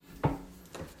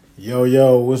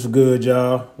Yo, what's good,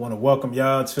 y'all? Want to welcome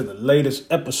y'all to the latest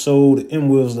episode of M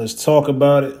Wills Let's Talk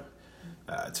About It.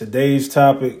 Today's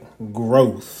topic,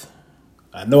 growth.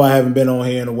 I know I haven't been on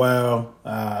here in a while,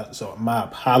 so my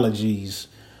apologies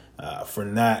for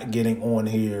not getting on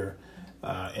here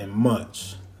in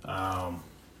months.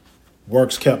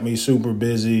 Work's kept me super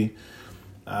busy,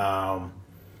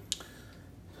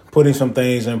 putting some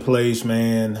things in place,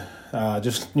 man.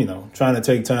 Just, trying to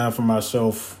take time for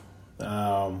myself,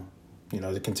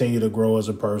 to continue to grow as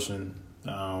a person,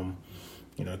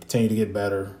 continue to get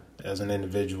better as an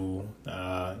individual,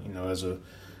 as a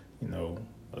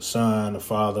son, a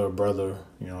father, a brother,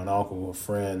 an uncle, a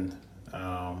friend,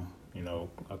 a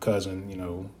cousin,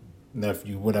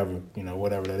 nephew, whatever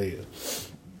that is.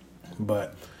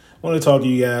 But I want to talk to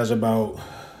you guys about,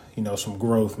 some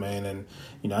growth, man.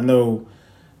 And, I know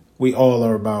we all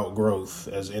are about growth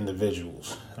as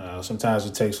individuals. Sometimes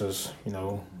it takes us,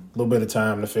 a little bit of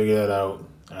time to figure that out,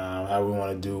 how we want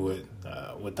to do it,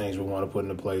 what things we want to put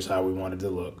into place, how we want it to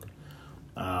look.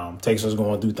 Takes us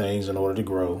going through things in order to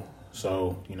grow.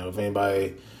 So, if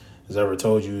anybody has ever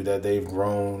told you that they've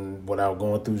grown without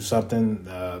going through something,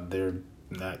 they're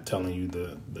not telling you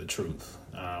the truth,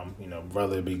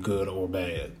 whether it be good or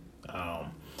bad.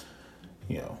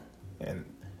 And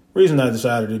reason I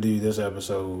decided to do this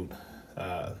episode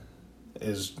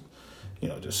is,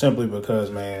 just simply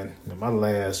because, man, I'm not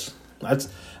going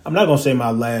to say my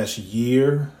last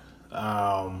year,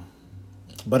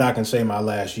 but I can say my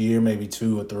last year, maybe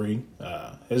 2 or 3.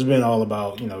 It's been all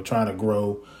about, trying to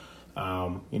grow,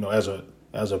 as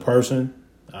a person,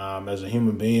 as a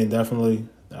human being, definitely,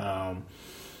 and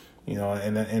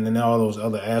in all those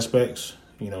other aspects,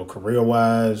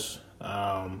 career-wise,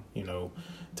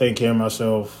 taking care of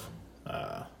myself,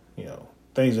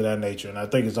 things of that nature. And I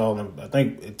think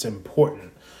it's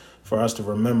important for us to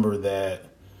remember that,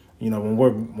 when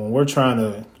we're trying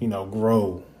to,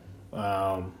 grow,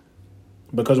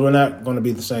 because we're not going to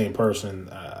be the same person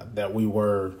that we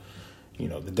were,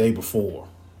 the day before.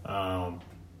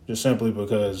 Just simply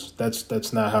because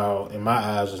that's not how, in my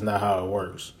eyes, is not how it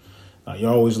works.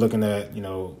 You're always looking at,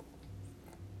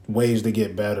 ways to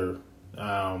get better,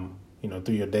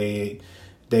 through your day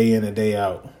in and day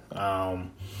out.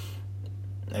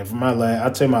 And for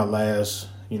I'd say my last,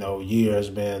 year has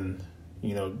been,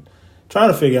 trying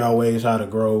to figure out ways how to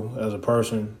grow as a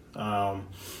person.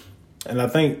 And I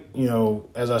think,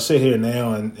 as I sit here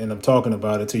now and I'm talking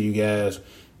about it to you guys,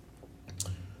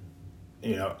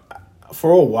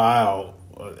 for a while,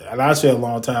 and I say a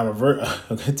long time,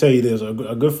 I can tell you this,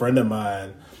 a good friend of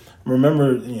mine,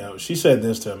 remember, she said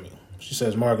this to me. She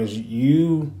says, Marcus,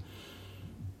 you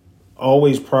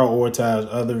always prioritize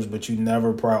others, but you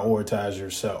never prioritize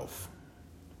yourself.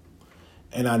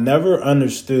 And I never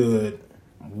understood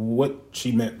what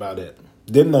she meant by that.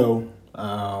 Didn't know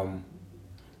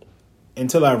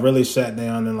until I really sat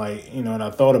down and and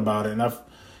I thought about it, and I've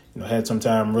had some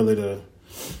time really to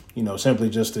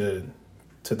simply just to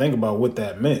think about what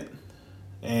that meant.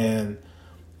 And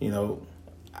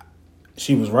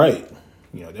she was right.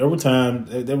 There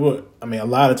were a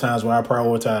lot of times where I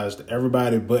prioritized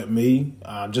everybody but me,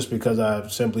 just because I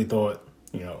simply thought,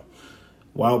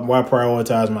 why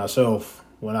prioritize myself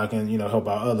when I can, help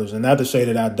out others? And not to say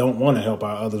that I don't want to help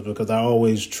out others, because I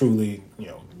always truly,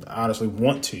 honestly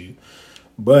want to.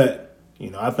 But,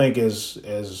 I think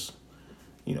as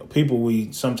people,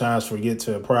 we sometimes forget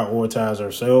to prioritize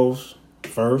ourselves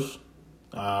first,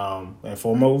 and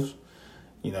foremost.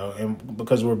 And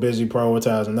because we're busy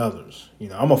prioritizing others.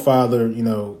 I'm a father,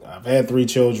 I've had 3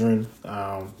 children,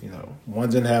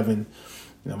 one's in heaven,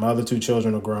 my other 2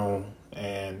 children are grown,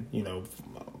 and,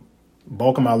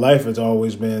 bulk of my life has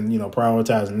always been,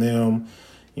 prioritizing them,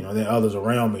 then others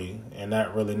around me, and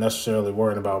not really necessarily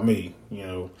worrying about me.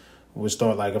 We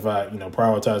start if I,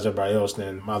 prioritize everybody else,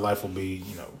 then my life will be,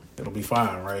 it'll be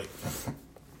fine, right?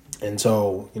 And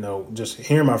so, just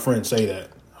hearing my friend say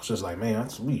that, I was just like, man,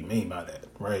 what do you mean by that,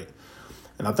 right?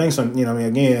 And I think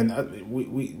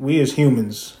we as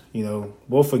humans,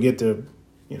 we'll forget to,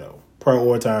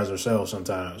 prioritize ourselves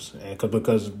sometimes, and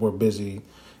because we're busy,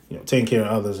 taking care of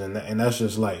others, and that's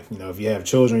just life. If you have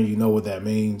children, you know what that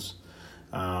means.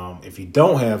 If you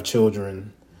don't have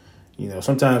children,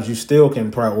 sometimes you still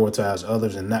can prioritize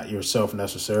others and not yourself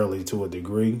necessarily to a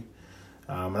degree.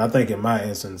 And I think in my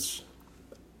instance,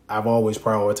 I've always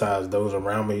prioritized those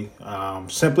around me,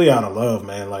 simply out of love,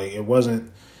 man. It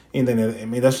wasn't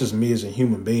anything that's just me as a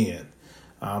human being.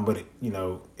 But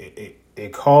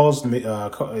it caused me, I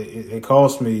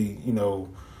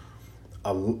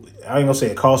ain't gonna say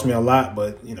it cost me a lot,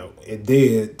 but it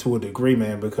did to a degree,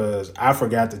 man, because I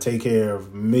forgot to take care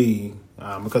of me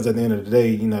because at the end of the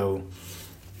day,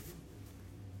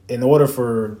 in order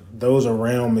for those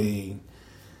around me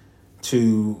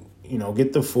to,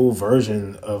 get the full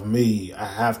version of me, I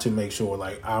have to make sure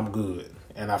like I'm good.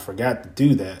 And I forgot to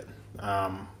do that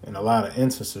in a lot of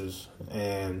instances,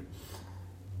 and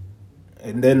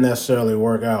it didn't necessarily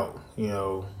work out.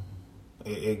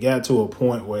 It got to a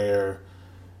point where,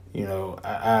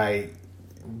 I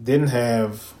didn't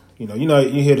have, you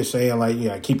hear the saying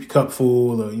like, keep your cup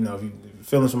full, or, if you're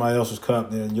filling somebody else's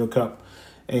cup, then your cup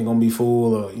ain't going to be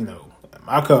full, or,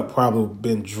 my cup probably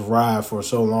been dry for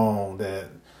so long that,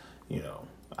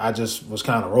 I just was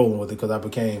kind of rolling with it because I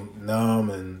became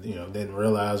numb and, didn't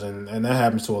realize. And that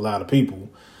happens to a lot of people.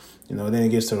 Then it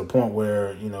gets to the point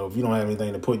where, if you don't have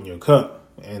anything to put in your cup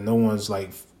and no one's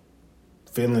like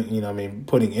filling,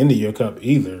 putting into your cup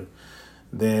either,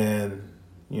 then,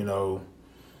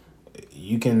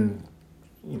 you can,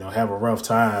 have a rough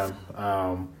time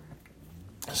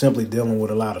simply dealing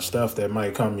with a lot of stuff that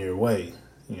might come your way,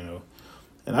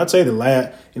 And I'd say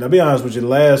be honest with you, the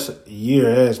last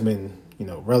year has been,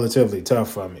 relatively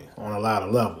tough for me on a lot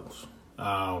of levels.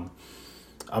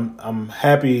 I'm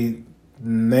happy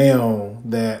now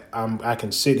that I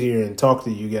can sit here and talk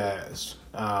to you guys,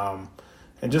 and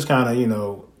just kind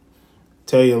of,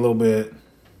 tell you a little bit,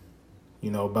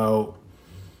 about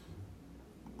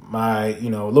my, a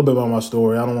little bit about my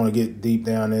story. I don't want to get deep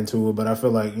down into it, but I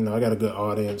feel like, I got a good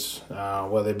audience,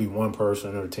 whether it be one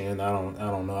person or 10, I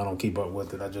don't know. I don't keep up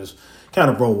with it. I just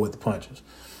kind of roll with the punches,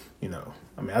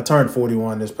 I turned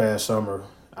 41 this past summer.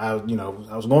 I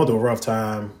was going through a rough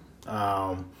time,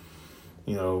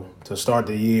 to start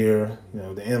the year,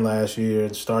 the end last year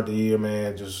and start the year,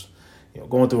 man, just,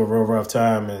 going through a real rough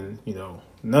time. And,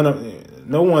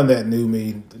 no one that knew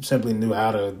me simply knew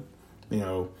how to,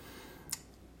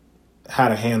 how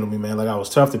to handle me, man. Like, I was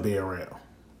tough to be around,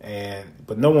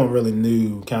 but no one really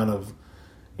knew kind of,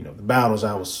 the battles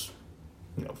I was,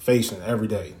 facing every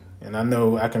day. And I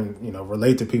know I can,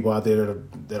 relate to people out there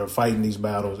that are fighting these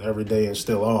battles every day and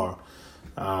still are.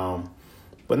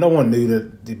 But no one knew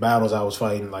that the battles I was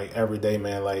fighting like every day,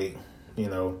 man. Like,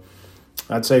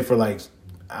 I'd say for like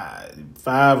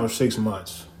 5 or 6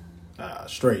 months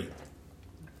straight,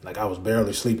 like I was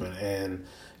barely sleeping, and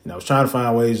I was trying to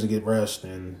find ways to get rest,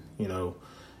 and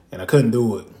and I couldn't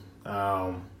do it.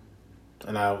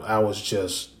 And I was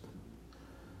just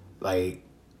like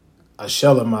a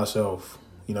shell of myself.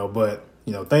 But,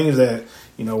 things that,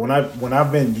 when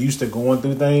I've been used to going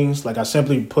through things, like I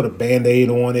simply put a Band-Aid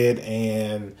on it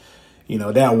and,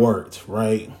 that worked,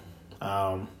 right?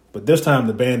 But this time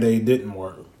the Band-Aid didn't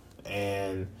work.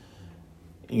 And,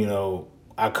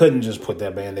 I couldn't just put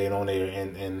that Band-Aid on there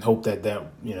and hope that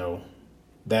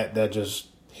that just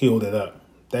healed it up.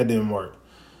 That didn't work.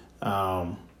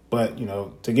 But,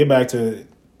 to get back to,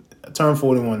 I turned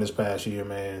 41 this past year,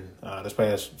 man, this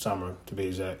past summer to be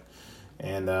exact.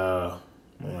 And, and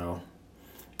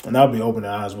I'll be open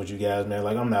and honest with you guys, man.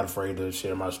 Like, I'm not afraid to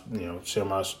share my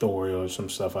story or some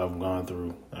stuff I've gone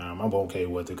through. I'm okay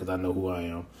with it because I know who I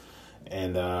am.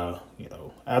 And,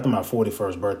 after my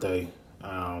 41st birthday,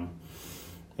 I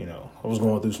was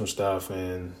going through some stuff,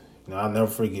 and, I'll never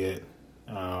forget,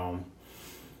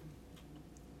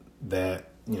 that,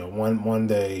 one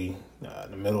day, in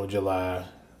the middle of July,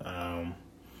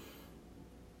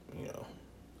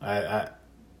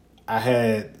 I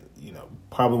had,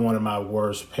 probably one of my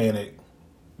worst panic,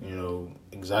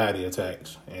 anxiety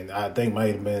attacks. And I think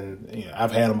might have been,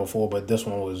 I've had them before, but this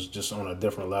one was just on a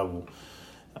different level,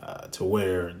 to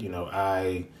where,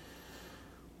 I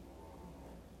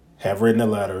have written a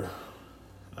letter,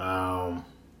 and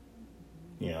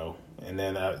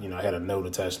then I had a note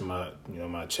attached to my,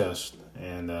 my chest,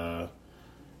 and,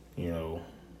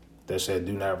 that said,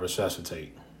 "Do not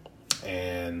resuscitate."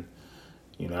 And,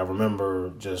 I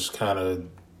remember just kind of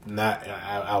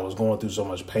I was going through so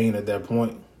much pain at that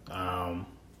point,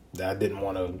 that I didn't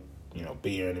want to,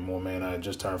 be here anymore, man. I had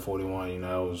just turned 41,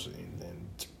 I was, and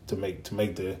to make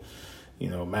the,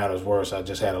 matters worse, I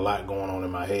just had a lot going on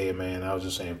in my head, man. I was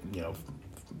just saying,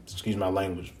 excuse my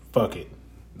language, fuck it.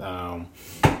 But,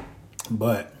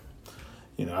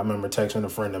 I remember texting a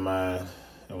friend of mine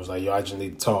and was like, yo, I just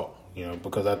need to talk,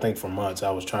 because I think for months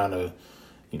I was trying to,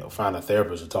 find a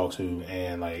therapist to talk to,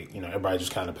 and like, everybody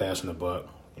just kind of passing the buck,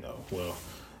 well,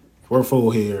 we're full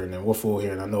here and then we're full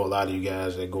here. And I know a lot of you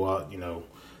guys that go out,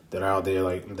 that are out there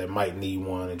like that might need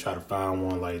one and try to find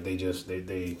one. Like they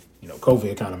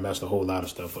COVID kind of messed a whole lot of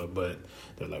stuff up, but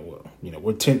they're like, well,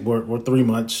 we're 3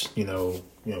 months,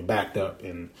 backed up.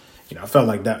 And, I felt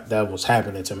like that was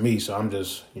happening to me. So I'm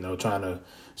just, trying to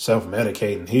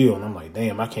self-medicate and heal. And I'm like,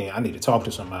 damn, I need to talk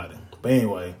to somebody. But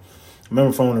anyway,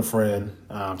 remember phoning a friend,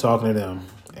 talking to them,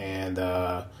 and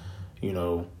you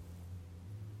know,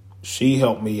 she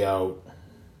helped me out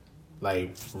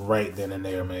like right then and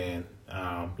there, man.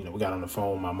 We got on the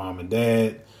phone with my mom and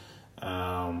dad,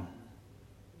 and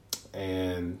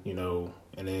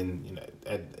and then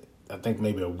I think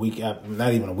maybe a week after,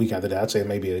 not even a week after that, I'd say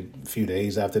maybe a few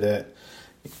days after that,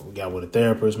 we got with a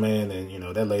therapist, man,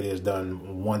 and that lady has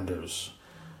done wonders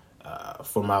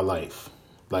for my life,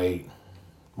 like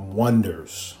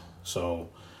wonders. So,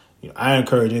 I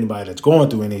encourage anybody that's going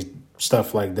through any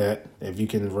stuff like that, if you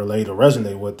can relate or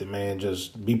resonate with it, man,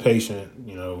 just be patient.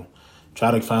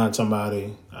 Try to find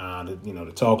somebody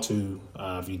to talk to.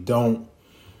 If you don't,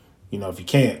 if you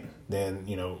can't, then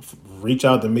reach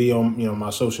out to me on my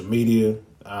social media.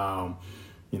 I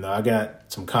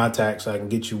got some contacts I can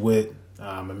get you with,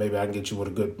 and maybe I can get you with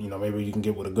a good, maybe you can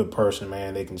get with a good person,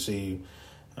 man. They can see you.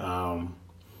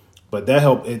 But that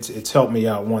it's helped me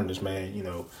out wonders, man.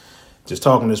 Just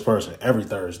talking to this person every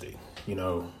Thursday.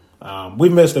 We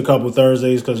missed a couple of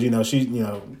Thursdays because she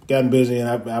gotten busy, and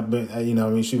I've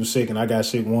been she was sick and I got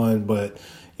sick one, but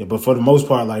for the most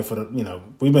part, like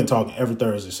we've been talking every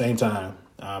Thursday, same time.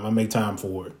 I make time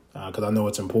for it because I know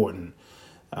it's important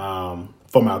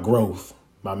for my growth,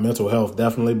 my mental health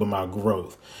definitely, but my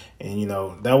growth, and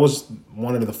that was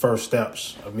one of the first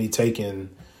steps of me taking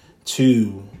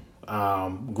to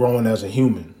growing as a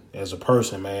human, as a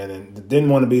person, man, and didn't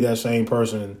want to be that same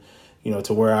person,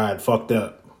 to where I had fucked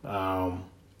up, a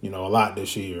lot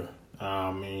this year.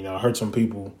 And, I hurt some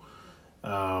people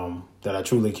that I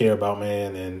truly care about,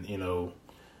 man, and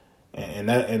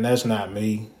that's not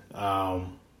me.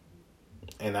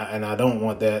 And I don't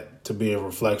want that to be a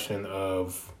reflection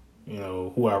of,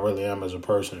 who I really am as a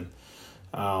person.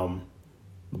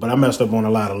 But I messed up on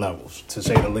a lot of levels, to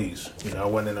say the least. I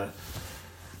wasn't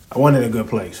in a good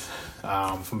place,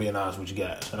 from being honest with you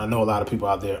guys. And I know a lot of people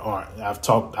out there aren't. I've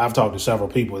talked to several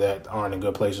people that aren't in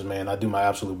good places, man. I do my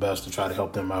absolute best to try to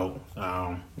help them out.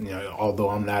 Although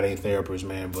I'm not a therapist,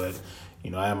 man, but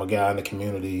I am a guy in the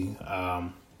community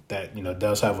that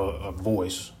does have a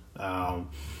voice.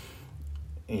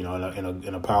 In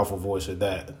a powerful voice at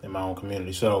that in my own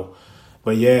community. So,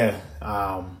 but yeah,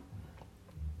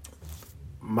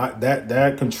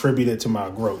 that contributed to my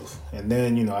growth. And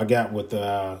then, I got with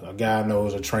a guy I know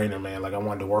is a trainer, man. Like I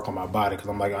wanted to work on my body because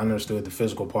I'm like, I understood the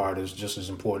physical part is just as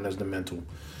important as the mental.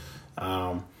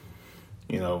 And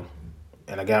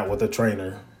I got with a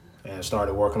trainer and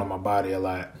started working on my body a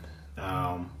lot.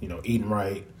 Eating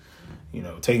right,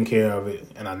 taking care of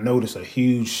it. And I noticed a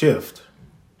huge shift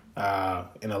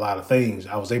in a lot of things.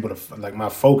 I was able to, my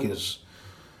focus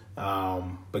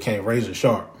became razor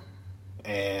sharp.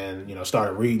 And,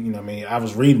 started reading, I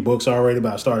was reading books already,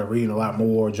 but I started reading a lot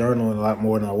more, journaling a lot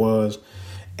more than I was.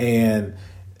 And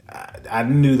I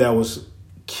knew that was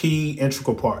key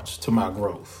integral parts to my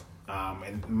growth.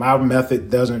 And my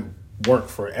method doesn't work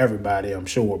for everybody, I'm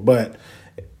sure, but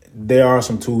there are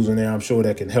some tools in there, I'm sure,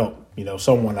 that can help,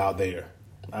 someone out there.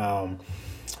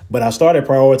 But I started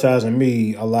prioritizing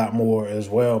me a lot more as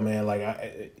well, man. Like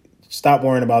I stopped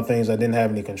worrying about things I didn't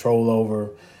have any control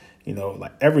over.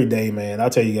 Like every day, man, I'll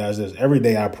tell you guys this, every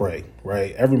day I pray,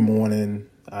 right? Every morning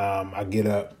I get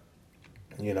up,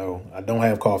 I don't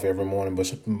have coffee every morning,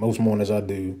 but most mornings I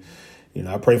do.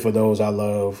 I pray for those I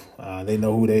love. They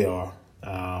know who they are.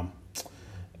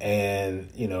 And,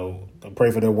 I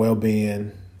pray for their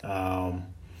well-being.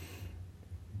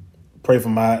 Pray for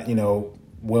my,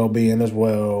 well-being as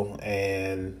well.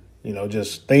 And,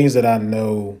 just things that I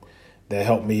know that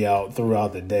help me out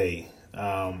throughout the day.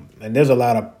 And there's a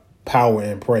lot of power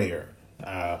in prayer,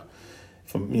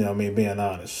 from, me being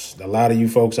honest. A lot of you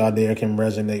folks out there can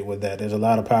resonate with that. There's a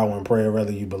lot of power in prayer,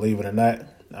 whether you believe it or not.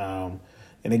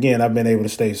 And again, I've been able to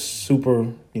stay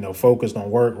super, focused on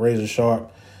work, razor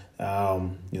sharp,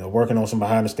 working on some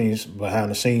behind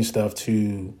the scenes stuff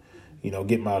to,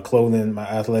 get my clothing, my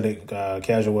athletic,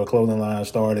 casual wear clothing line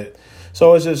started.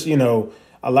 So it's just, a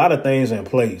lot of things in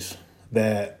place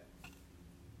that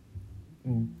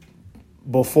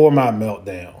before my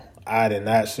meltdown, I did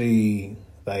not see,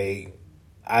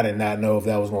 I did not know if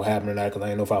that was going to happen or not, because I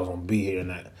didn't know if I was going to be here or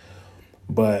not.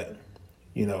 But,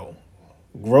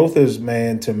 growth is,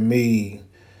 man, to me,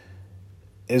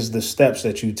 is the steps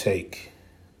that you take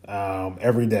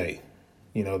every day.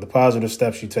 The positive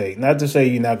steps you take. Not to say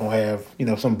you're not going to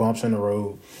have, some bumps in the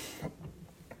road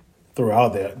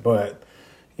throughout that, but,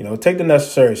 take the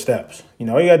necessary steps.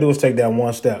 All you got to do is take that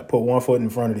one step, put one foot in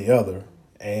front of the other,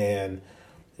 and,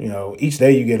 each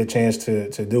day you get a chance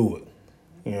to do it,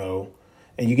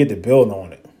 and you get to build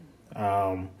on it.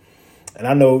 And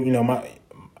I know,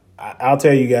 I'll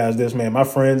tell you guys this, man, my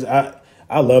friends, I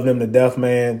I love them to death,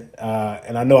 man.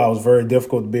 And I know I was very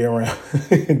difficult to be around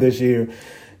this year,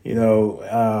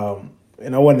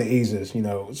 and I wasn't the easiest,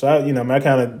 So I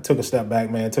kind of took a step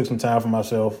back, man. Took some time for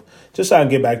myself, just so I can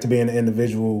get back to being the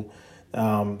individual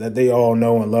that they all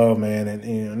know and love, man.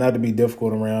 And not to be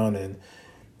difficult around, and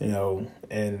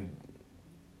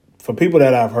for people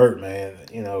that I've hurt, man,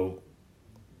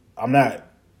 I'm not,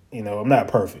 I'm not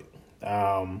perfect,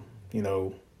 and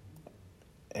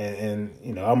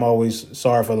I'm always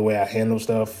sorry for the way I handle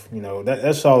stuff.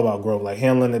 That's all about growth, like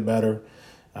handling it better.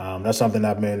 That's something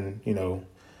I've been,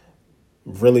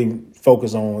 really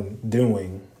focused on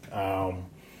doing.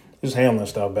 Just handling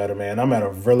stuff better, man. I'm at a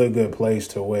really good place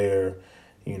to where,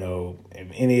 if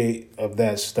any of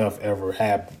that stuff ever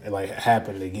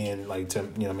happened again, like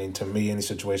to me, any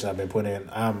situation I've been put in,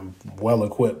 I'm well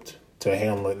equipped to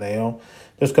handle it now,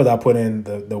 just because I put in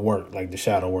the work, like the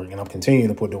shadow work, and I'm continuing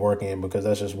to put the work in because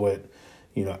that's just what,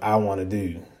 I want to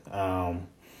do. And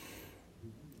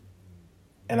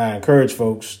I encourage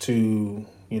folks to,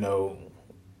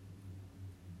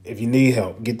 if you need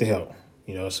help, get the help.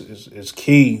 It's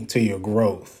key to your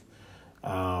growth.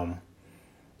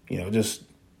 Just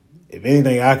if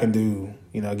anything I can do,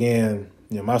 again,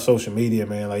 my social media,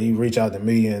 man, like you reach out to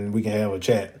me and we can have a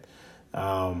chat.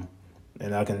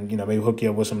 And I can, maybe hook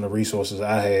you up with some of the resources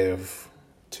I have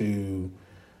to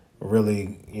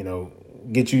really,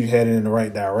 get you headed in the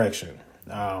right direction.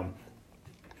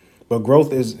 But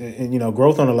growth is,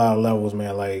 growth on a lot of levels,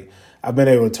 man. Like I've been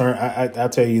able to turn, I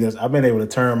tell you this, I've been able to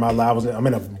turn my life. I'm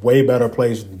in a way better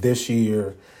place this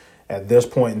year at this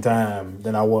point in time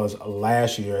than I was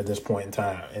last year at this point in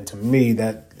time. And to me,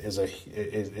 that is a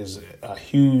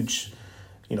huge,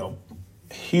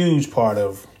 huge part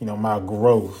of, my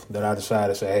growth that I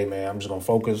decided to say, hey, man, I'm just going to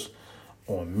focus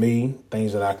on me,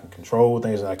 things that I can control,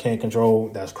 things that I can't control.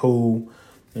 That's cool,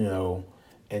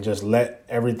 and just let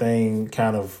everything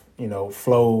kind of,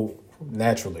 flow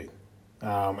naturally.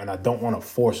 And I don't want to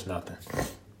force nothing.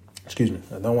 Excuse me.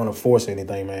 I don't want to force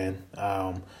anything, man.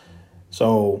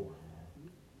 So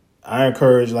I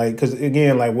encourage, because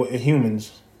again,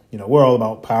 humans, we're all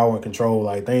about power and control.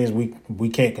 Like things we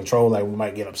can't control, like we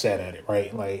might get upset at it,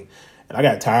 right? And I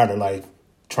got tired of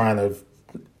trying to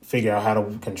figure out how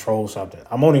to control something.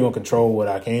 I'm only gonna control what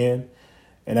I can,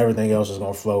 and everything else is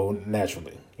gonna flow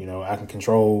naturally. I can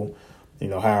control,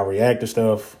 how I react to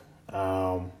stuff.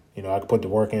 I can put the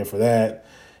work in for that.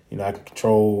 I can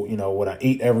control, what I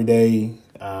eat every day.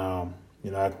 I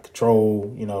can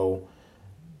control,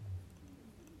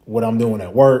 what I'm doing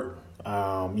at work.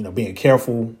 Being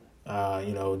careful.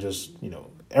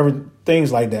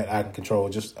 Things like that I can control.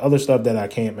 Just other stuff that I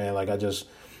can't, man. We got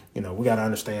to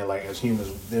understand, as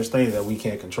humans, there's things that we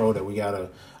can't control that we got to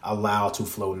allow to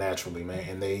flow naturally, man.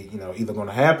 And they, either going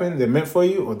to happen, they're meant for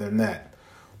you, or they're not.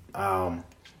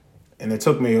 And it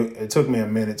took me a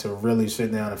minute to really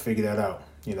sit down and figure that out.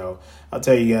 I'll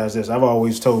tell you guys this. I've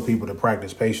always told people to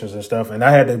practice patience and stuff, and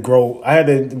I had to grow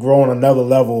on another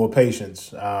level of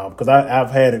patience because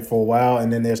I've had it for a while,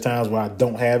 and then there's times where I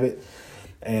don't have it,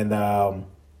 and and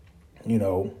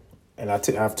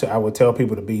I would tell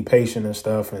people to be patient and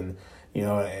stuff, and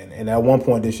and at one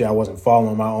point this year I wasn't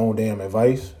following my own damn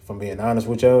advice, if I'm being honest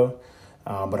with y'all,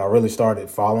 but I really started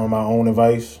following my own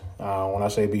advice when I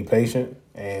say be patient.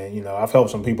 And, I've helped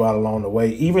some people out along the way,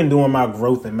 even during my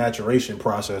growth and maturation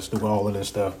process through all of this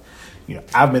stuff.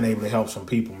 I've been able to help some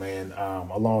people, man,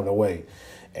 along the way.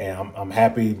 And I'm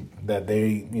happy that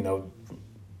they,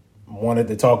 wanted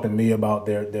to talk to me about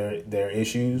their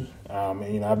issues.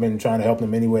 And, I've been trying to help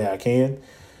them any way I can.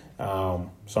 So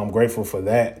I'm grateful for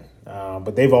that.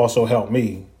 But they've also helped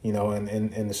me,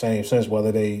 in the same sense,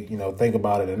 whether they, think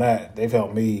about it or not. They've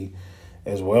helped me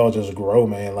as well, just grow,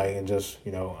 man, and just,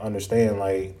 understand,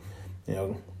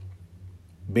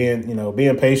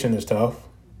 being patient is tough,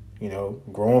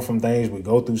 growing from things, we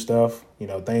go through stuff,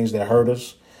 things that hurt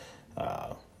us,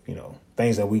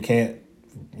 things that we can't,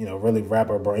 really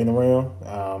wrap our brain around.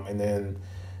 And then,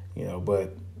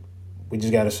 but we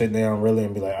just got to sit down really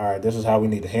and be like, all right, this is how we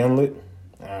need to handle it.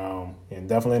 And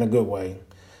definitely in a good way,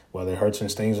 whether it hurts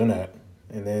and stings or not.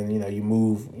 And then, you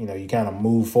move, you kind of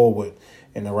move forward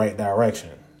in the right direction.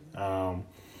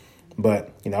 But,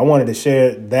 I wanted to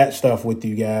share that stuff with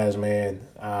you guys, man.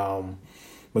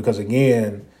 Because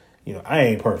again, I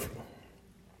ain't perfect.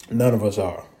 None of us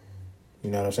are.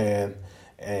 You know what I'm saying?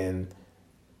 And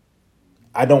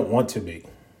I don't want to be.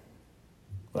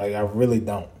 I really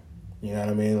don't. You know what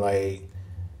I mean?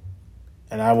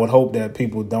 And I would hope that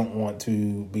people don't want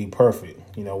to be perfect.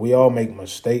 We all make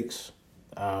mistakes.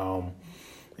 And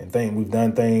we've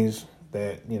done things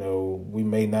that, we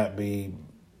may not be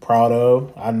proud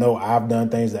of. I know I've done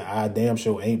things that I damn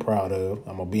sure ain't proud of.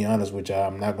 I'm going to be honest with y'all.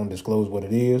 I'm not going to disclose what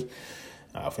it is.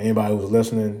 For anybody who's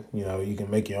listening, you can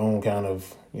make your own kind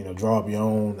of, draw up your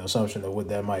own assumption of what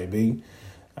that might be.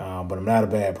 But I'm not a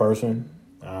bad person.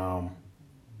 I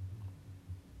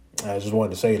just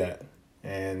wanted to say that.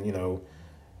 And,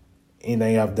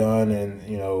 anything I've done and,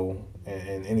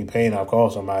 and any pain I've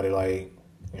caused somebody, like,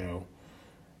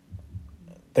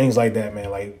 things like that, man,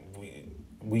 like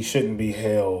we shouldn't be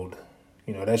held,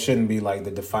 that shouldn't be like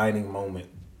the defining moment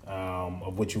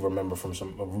of what you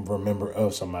remember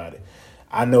of somebody.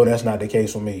 I know that's not the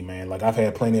case for me, man. Like I've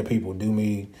had plenty of people do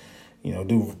me,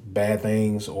 do bad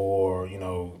things or,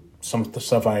 some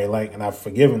stuff I ain't like, and I've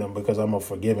forgiven them because I'm a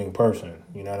forgiving person.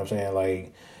 You know what I'm saying?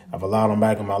 Like I've allowed them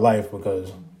back in my life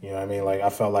because, like I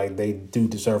felt like they do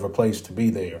deserve a place to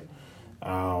be there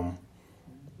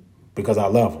because I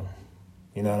love them.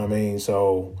 You know what I mean?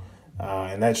 So,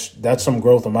 and that's some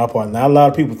growth on my part. Not a lot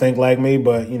of people think like me,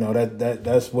 but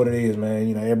that's what it is,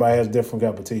 man. Everybody has a different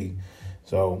cup of tea.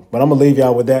 So, but I'm gonna leave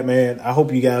y'all with that, man. I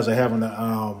hope you guys are having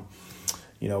a,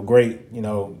 great,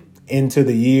 into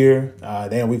the year.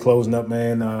 Damn, we closing up,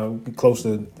 man. Close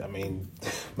to,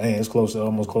 it's close to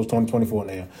 2024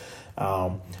 now.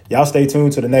 Y'all stay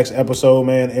tuned to the next episode,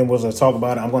 man. And as I talk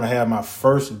about it, I'm gonna have my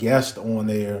first guest on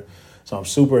there, so I'm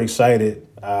super excited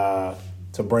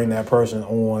to bring that person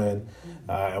on,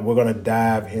 and we're gonna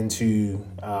dive into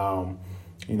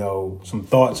some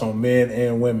thoughts on men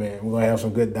and women. We're going to have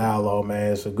some good dialogue,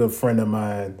 man. It's a good friend of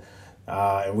mine.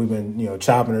 And we've been,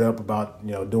 chopping it up about,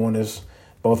 doing this.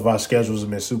 Both of our schedules have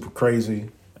been super crazy.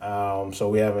 So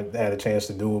we haven't had a chance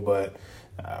to do it, but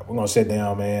we're going to sit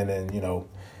down, man, and,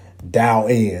 dial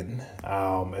in.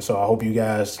 And so I hope you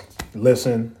guys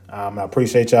listen. I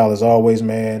appreciate y'all as always,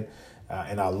 man.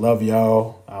 And I love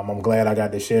y'all. I'm glad I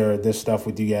got to share this stuff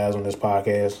with you guys on this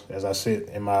podcast as I sit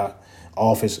in my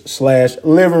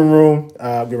office/living room. Get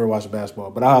ready to watch the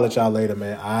basketball. But I'll holler at y'all later,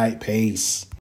 man. All right, peace.